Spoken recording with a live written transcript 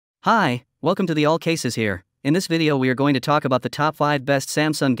Hi, welcome to the AllCasesHere. In this video we are going to talk about the top 5 best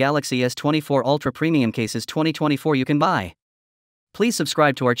Samsung Galaxy S24 Ultra premium cases 2024 you can buy. Please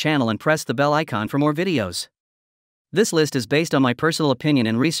subscribe to our channel and press the bell icon for more videos. This list is based on my personal opinion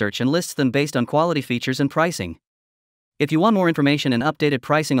and research and lists them based on quality features and pricing. If you want more information and updated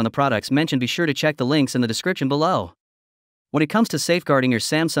pricing on the products mentioned, be sure to check the links in the description below. When it comes to safeguarding your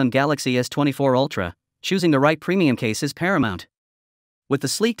Samsung Galaxy S24 Ultra, choosing the right premium case is paramount. With the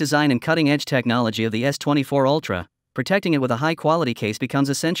sleek design and cutting-edge technology of the S24 Ultra, protecting it with a high-quality case becomes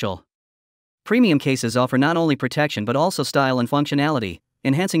essential. Premium cases offer not only protection but also style and functionality,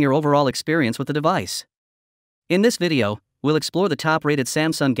 enhancing your overall experience with the device. In this video, we'll explore the top-rated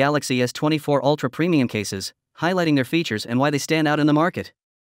Samsung Galaxy S24 Ultra premium cases, highlighting their features and why they stand out in the market.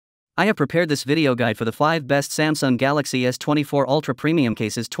 I have prepared this video guide for the 5 best Samsung Galaxy S24 Ultra premium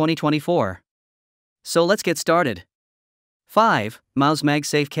cases 2024. So let's get started. 5. Mouse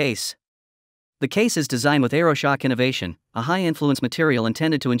MagSafe Case. The case is designed with AeroShock innovation, a high-influence material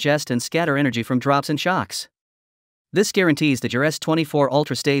intended to ingest and scatter energy from drops and shocks. This guarantees that your S24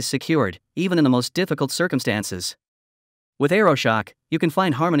 Ultra stays secured, even in the most difficult circumstances. With AeroShock, you can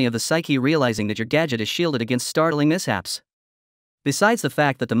find harmony of the psyche, realizing that your gadget is shielded against startling mishaps. Besides the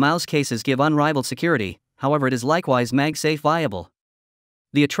fact that the mouse cases give unrivaled security, however, it is likewise MagSafe viable.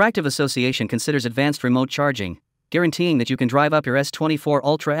 The attractive association considers advanced remote charging, guaranteeing that you can drive up your S24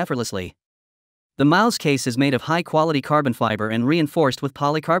 Ultra effortlessly. The mouse case is made of high-quality carbon fiber and reinforced with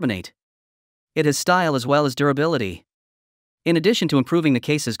polycarbonate. It has style as well as durability. In addition to improving the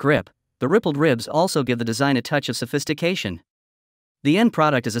case's grip, the rippled ribs also give the design a touch of sophistication. The end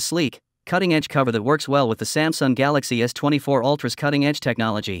product is a sleek, cutting-edge cover that works well with the Samsung Galaxy S24 Ultra's cutting-edge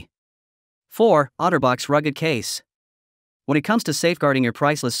technology. 4. OtterBox Rugged Case. When it comes to safeguarding your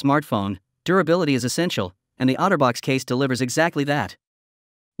priceless smartphone, durability is essential, and the OtterBox case delivers exactly that.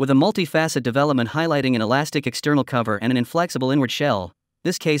 With a multi-facet development highlighting an elastic external cover and an inflexible inward shell,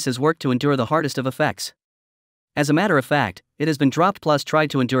 this case has worked to endure the hardest of effects. As a matter of fact, it has been dropped plus tried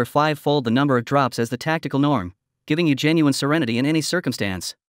to endure 5-fold the number of drops as the tactical norm, giving you genuine serenity in any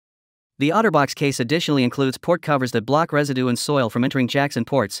circumstance. The OtterBox case additionally includes port covers that block residue and soil from entering jacks and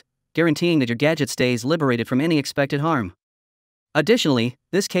ports, guaranteeing that your gadget stays liberated from any expected harm. Additionally,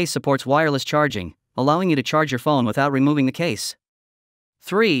 this case supports wireless charging, allowing you to charge your phone without removing the case.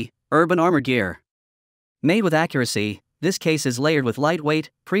 3. Urban Armor Gear. Made with accuracy, this case is layered with lightweight,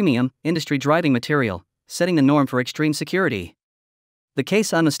 premium, industry driving material, setting the norm for extreme security. The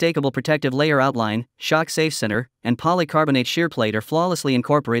case's unmistakable protective layer outline, shock safe center, and polycarbonate shear plate are flawlessly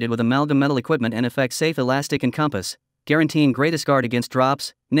incorporated with amalgam metal equipment and effect safe elastic encompass, guaranteeing greatest guard against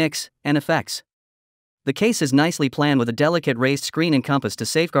drops, nicks, and effects. The case is nicely planned with a delicate raised screen encompass to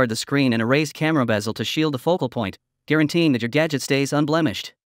safeguard the screen and a raised camera bezel to shield the focal point, guaranteeing that your gadget stays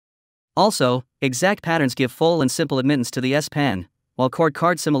unblemished. Also, exact patterns give full and simple admittance to the S Pen, while cord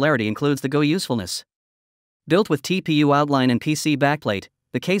card similarity includes the Go usefulness. Built with TPU outline and PC backplate,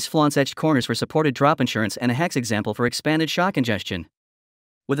 the case flaunts etched corners for supported drop insurance and a hex example for expanded shock ingestion.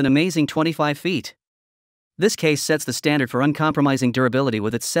 With an amazing 25 feet. This case sets the standard for uncompromising durability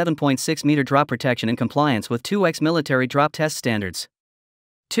with its 7.6-meter drop protection in compliance with 2x military drop test standards.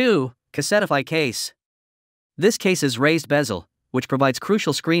 2. Cassetify Case. This case's raised bezel, which provides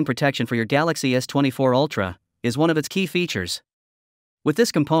crucial screen protection for your Galaxy S24 Ultra, is one of its key features. With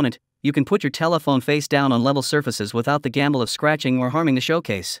this component, you can put your telephone face down on level surfaces without the gamble of scratching or harming the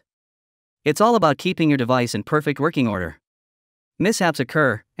showcase. It's all about keeping your device in perfect working order. Mishaps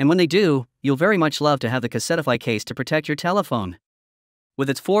occur, and when they do, you'll very much love to have the Cassetify case to protect your telephone. With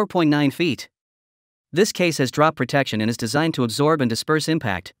its 4.9 feet, this case has drop protection and is designed to absorb and disperse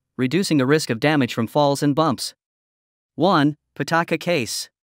impact, reducing the risk of damage from falls and bumps. 1. Pitaka Case.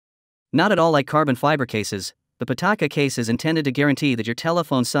 Not at all like carbon fiber cases, the Pitaka case is intended to guarantee that your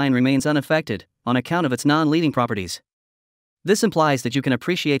telephone sign remains unaffected, on account of its non-leading properties. This implies that you can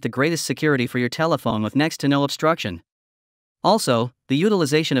appreciate the greatest security for your telephone with next to no obstruction. Also, the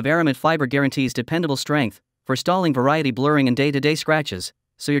utilization of aramid fiber guarantees dependable strength, forestalling variety blurring and day-to-day scratches,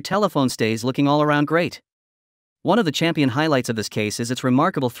 so your telephone stays looking all around great. One of the champion highlights of this case is its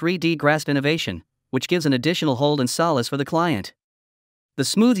remarkable 3D grasp innovation, which gives an additional hold and solace for the client. The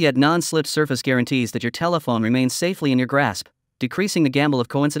smooth yet non-slip surface guarantees that your telephone remains safely in your grasp, decreasing the gamble of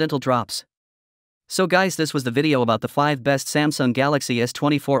coincidental drops. So guys, this was the video about the 5 best Samsung Galaxy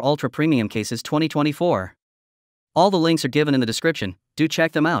S24 Ultra premium cases 2024. All the links are given in the description, do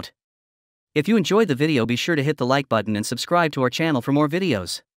check them out. If you enjoyed the video, be sure to hit the like button and subscribe to our channel for more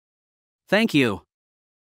videos. Thank you.